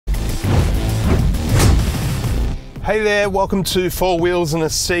Hey there, welcome to Four Wheels and a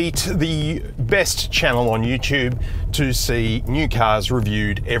Seat, the best channel on YouTube to see new cars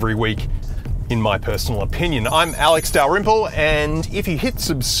reviewed every week, in my personal opinion. I'm Alex Dalrymple, and if you hit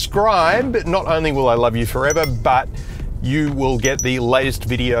subscribe, not only will I love you forever, but you will get the latest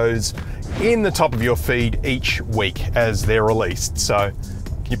videos in the top of your feed each week as they're released. So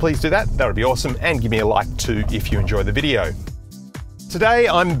can you please do that? That would be awesome, and give me a like too if you enjoy the video. Today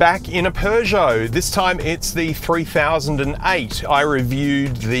I'm back in a Peugeot. This time it's the 3008. I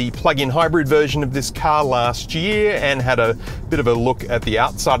reviewed the plug-in hybrid version of this car last year and had a bit of a look at the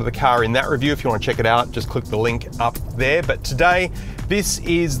outside of the car in that review. If you want to check it out, just click the link up there. But today, this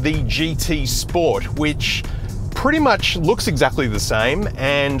is the GT Sport, which pretty much looks exactly the same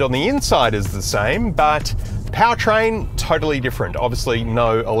and on the inside is the same, but powertrain totally different. Obviously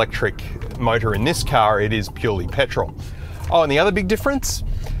no electric motor in this car, it is purely petrol. Oh, and the other big difference,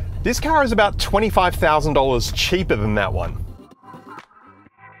 this car is about $25,000 cheaper than that one.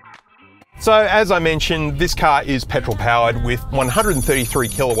 So as I mentioned, this car is petrol powered with 133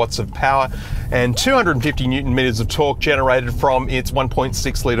 kilowatts of power and 250 Newton meters of torque generated from its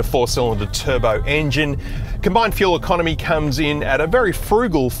 1.6 litre four-cylinder turbo engine. Combined fuel economy comes in at a very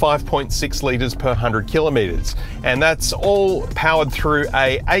frugal 5.6 litres per 100 kilometres. And that's all powered through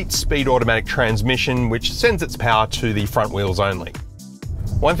a 8-speed automatic transmission, which sends its power to the front wheels only.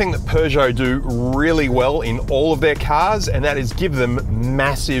 One thing that Peugeot do really well in all of their cars, and that is give them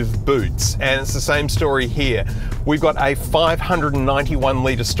massive boots. And it's the same story here. We've got a 591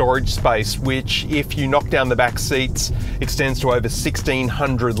 litre storage space, which if you knock down the back seats, extends to over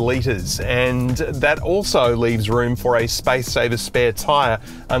 1,600 litres. And that also leaves room for a space saver spare tyre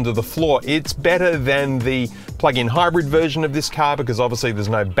under the floor. It's better than the plug-in hybrid version of this car because obviously there's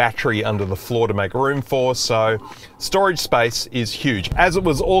no battery under the floor to make room for, so storage space is huge. As it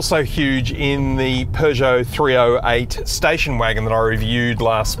was also huge in the Peugeot 308 station wagon that I reviewed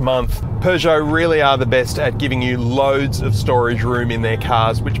last month. Peugeot really are the best at giving you loads of storage room in their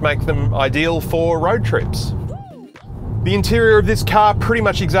cars, which make them ideal for road trips. The interior of this car pretty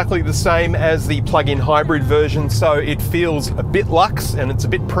much exactly the same as the plug-in hybrid version, so it feels a bit luxe and it's a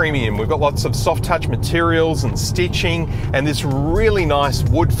bit premium. We've got lots of soft touch materials and stitching and this really nice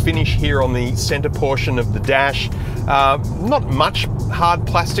wood finish here on the center portion of the dash. Not much hard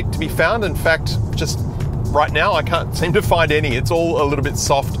plastic to be found. In fact, just right now I can't seem to find any. It's all a little bit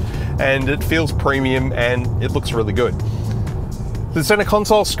soft and it feels premium and it looks really good. The center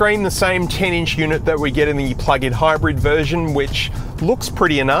console screen, the same 10-inch unit that we get in the plug-in hybrid version, which looks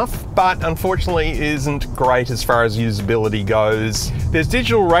pretty enough, but unfortunately isn't great as far as usability goes. There's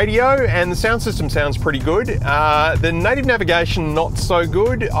digital radio and the sound system sounds pretty good. The native navigation, not so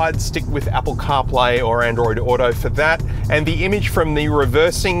good. I'd stick with Apple CarPlay or Android Auto for that. And the image from the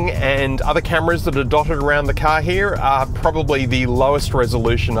reversing and other cameras that are dotted around the car here are probably the lowest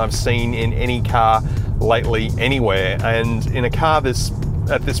resolution I've seen in any car lately anywhere, and in a car at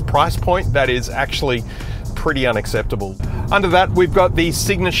this price point, that is actually pretty unacceptable. Under that, we've got the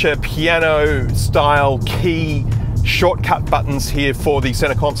signature piano style key shortcut buttons here for the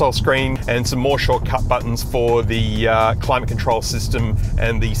center console screen and some more shortcut buttons for the climate control system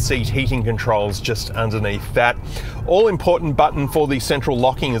and the seat heating controls just underneath that. All important button for the central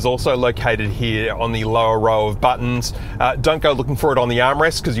locking is also located here on the lower row of buttons. Don't go looking for it on the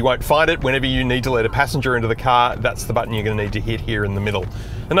armrest because you won't find it. Whenever you need to let a passenger into the car, that's the button you're going to need to hit here in the middle.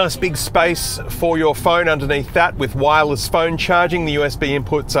 A nice big space for your phone underneath that with wireless phone charging. The USB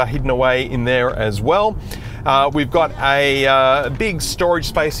inputs are hidden away in there as well. We've got a big storage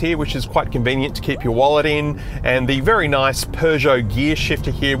space here, which is quite convenient to keep your wallet in, and the very nice Peugeot gear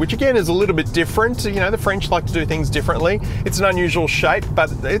shifter here, which again is a little bit different. You know, the French like to do things differently. It's an unusual shape,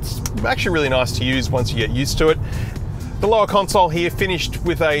 but it's actually really nice to use once you get used to it. The lower console here finished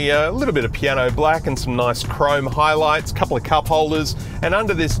with a little bit of piano black and some nice chrome highlights, a couple of cup holders, and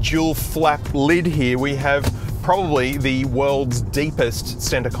under this dual flap lid here we have probably the world's deepest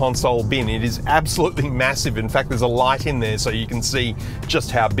center console bin. It is absolutely massive. In fact, there's a light in there so you can see just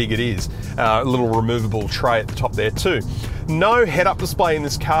how big it is. A little removable tray at the top there too. No head-up display in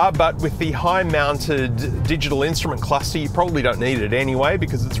this car, but with the high-mounted digital instrument cluster, you probably don't need it anyway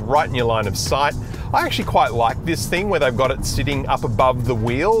because it's right in your line of sight. I actually quite like this thing where they've got it sitting up above the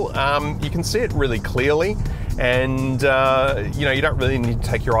wheel. You can see it really clearly, and you know, you don't really need to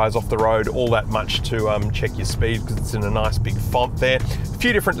take your eyes off the road all that much to check your speed because it's in a nice big font there. A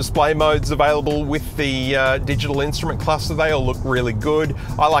few different display modes available with the digital instrument cluster. They all look really good.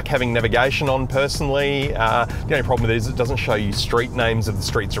 I like having navigation on personally. The only problem with it is it doesn't show you street names of the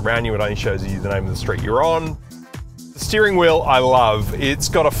streets around you. It only shows you the name of the street you're on. Steering wheel I love. It's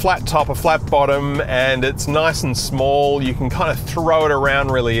got a flat top, a flat bottom, and it's nice and small. You can kind of throw it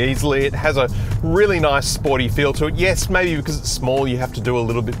around really easily. It has a really nice sporty feel to it. Yes, maybe because it's small you have to do a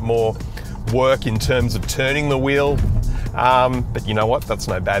little bit more work in terms of turning the wheel, but you know what, that's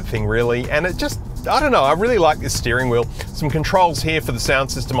no bad thing really. And it just, I don't know, I really like this steering wheel. Some controls here for the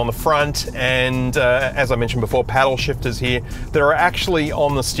sound system on the front, and as I mentioned before, paddle shifters here that are actually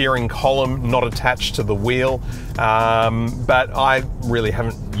on the steering column, not attached to the wheel, but I really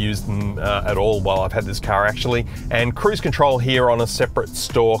haven't used them at all while I've had this car actually. And cruise control here on a separate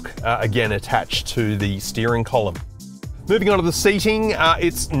stalk, again attached to the steering column. Moving on to the seating,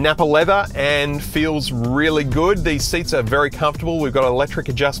 it's Napa leather and feels really good. These seats are very comfortable. We've got electric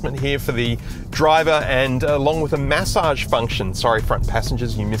adjustment here for the driver, and along with a massage function. Sorry, front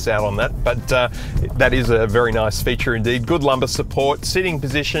passengers, you miss out on that, but that is a very nice feature indeed. Good lumbar support, sitting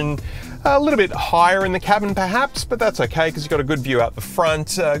position, a little bit higher in the cabin perhaps, but that's okay because you've got a good view out the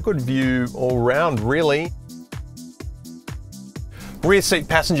front, good view all round really. Rear seat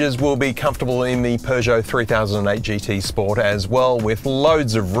passengers will be comfortable in the Peugeot 3008 GT Sport as well, with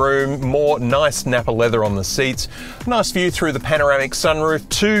loads of room, more nice Napa leather on the seats, nice view through the panoramic sunroof,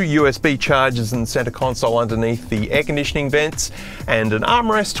 2 USB chargers in the center console underneath the air conditioning vents, and an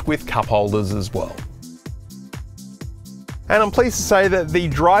armrest with cup holders as well. And I'm pleased to say that the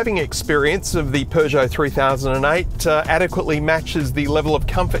driving experience of the Peugeot 3008 adequately matches the level of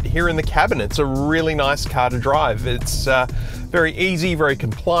comfort here in the cabin. It's a really nice car to drive. It's very easy, very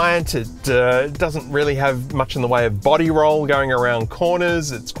compliant. It doesn't really have much in the way of body roll going around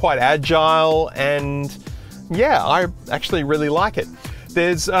corners. It's quite agile, and yeah, I actually really like it.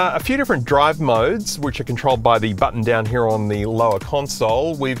 There's a few different drive modes which are controlled by the button down here on the lower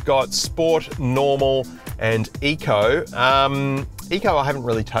console. We've got Sport, Normal, and Eco. Eco I haven't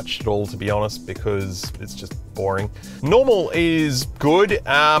really touched at all, to be honest, because it's just boring. Normal is good,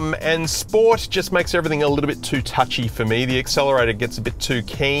 and Sport just makes everything a little bit too touchy for me. The accelerator gets a bit too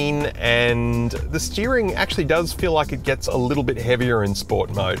keen, and the steering actually does feel like it gets a little bit heavier in Sport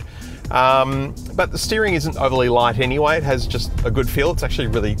mode. But the steering isn't overly light anyway. It has just a good feel. It's actually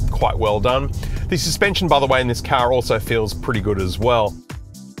really quite well done. The suspension, by the way, in this car also feels pretty good as well.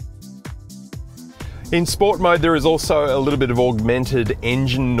 In sport mode, there is also a little bit of augmented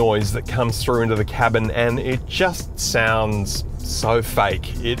engine noise that comes through into the cabin, and it just sounds so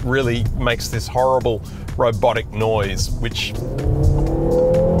fake. It really makes this horrible robotic noise, which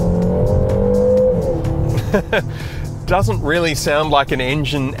doesn't really sound like an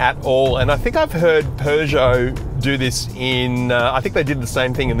engine at all. And I think I've heard Peugeot do this in, I think they did the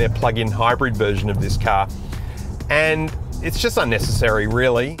same thing in their plug-in hybrid version of this car. And it's just unnecessary,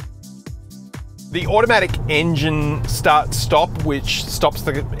 really. The automatic engine start-stop, which stops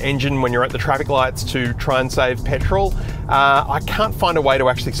the engine when you're at the traffic lights to try and save petrol, I can't find a way to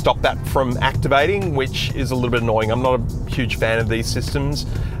actually stop that from activating, which is a little bit annoying. I'm not a huge fan of these systems.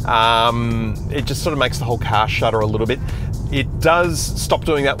 It just sort of makes the whole car shudder a little bit. It does stop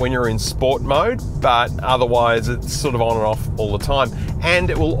doing that when you're in sport mode, but otherwise it's sort of on and off all the time. And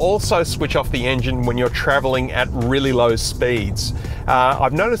it will also switch off the engine when you're traveling at really low speeds.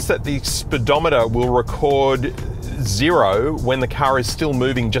 I've noticed that the speedometer will record 0 when the car is still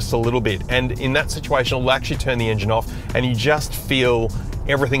moving just a little bit, and in that situation it'll actually turn the engine off and you just feel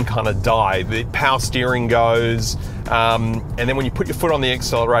everything kind of die. The power steering goes, and then when you put your foot on the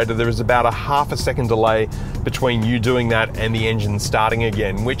accelerator, there is about a half a second delay between you doing that and the engine starting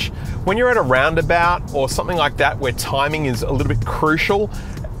again, which when you're at a roundabout or something like that where timing is a little bit crucial,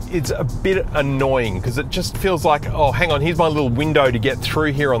 it's a bit annoying because it just feels like, oh, hang on, here's my little window to get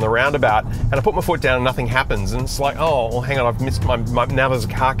through here on the roundabout, and I put my foot down and nothing happens, and it's like, oh, well, hang on, I've missed my now there's a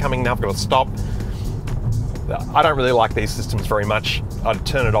car coming, now I've got to stop. I don't really like these systems very much. I'd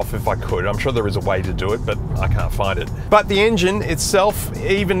turn it off if I could. I'm sure there is a way to do it, but I can't find it. But the engine itself,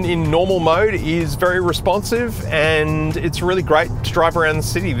 even in normal mode, is very responsive, and it's really great to drive around the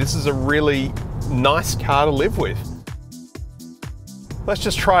city. This is a really nice car to live with. Let's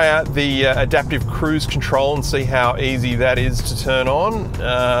just try out the adaptive cruise control and see how easy that is to turn on.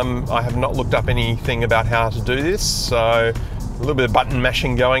 I have not looked up anything about how to do this, so a little bit of button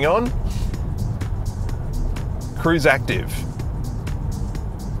mashing going on. Cruise active.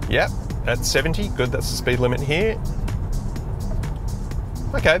 Yep, at 70, good, that's the speed limit here.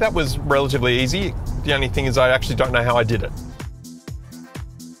 Okay, that was relatively easy. The only thing is I actually don't know how I did it.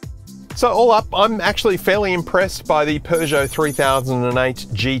 So all up, I'm actually fairly impressed by the Peugeot 3008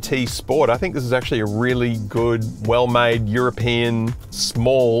 GT Sport. I think this is actually a really good, well-made, European,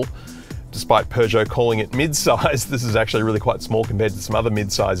 small despite Peugeot calling it mid-size, this is actually really quite small compared to some other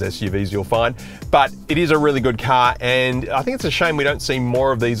mid-size SUVs you'll find. But it is a really good car, and I think it's a shame we don't see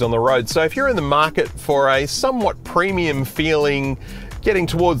more of these on the road. So if you're in the market for a somewhat premium feeling, getting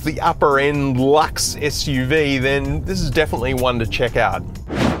towards the upper end luxe SUV, then this is definitely one to check out.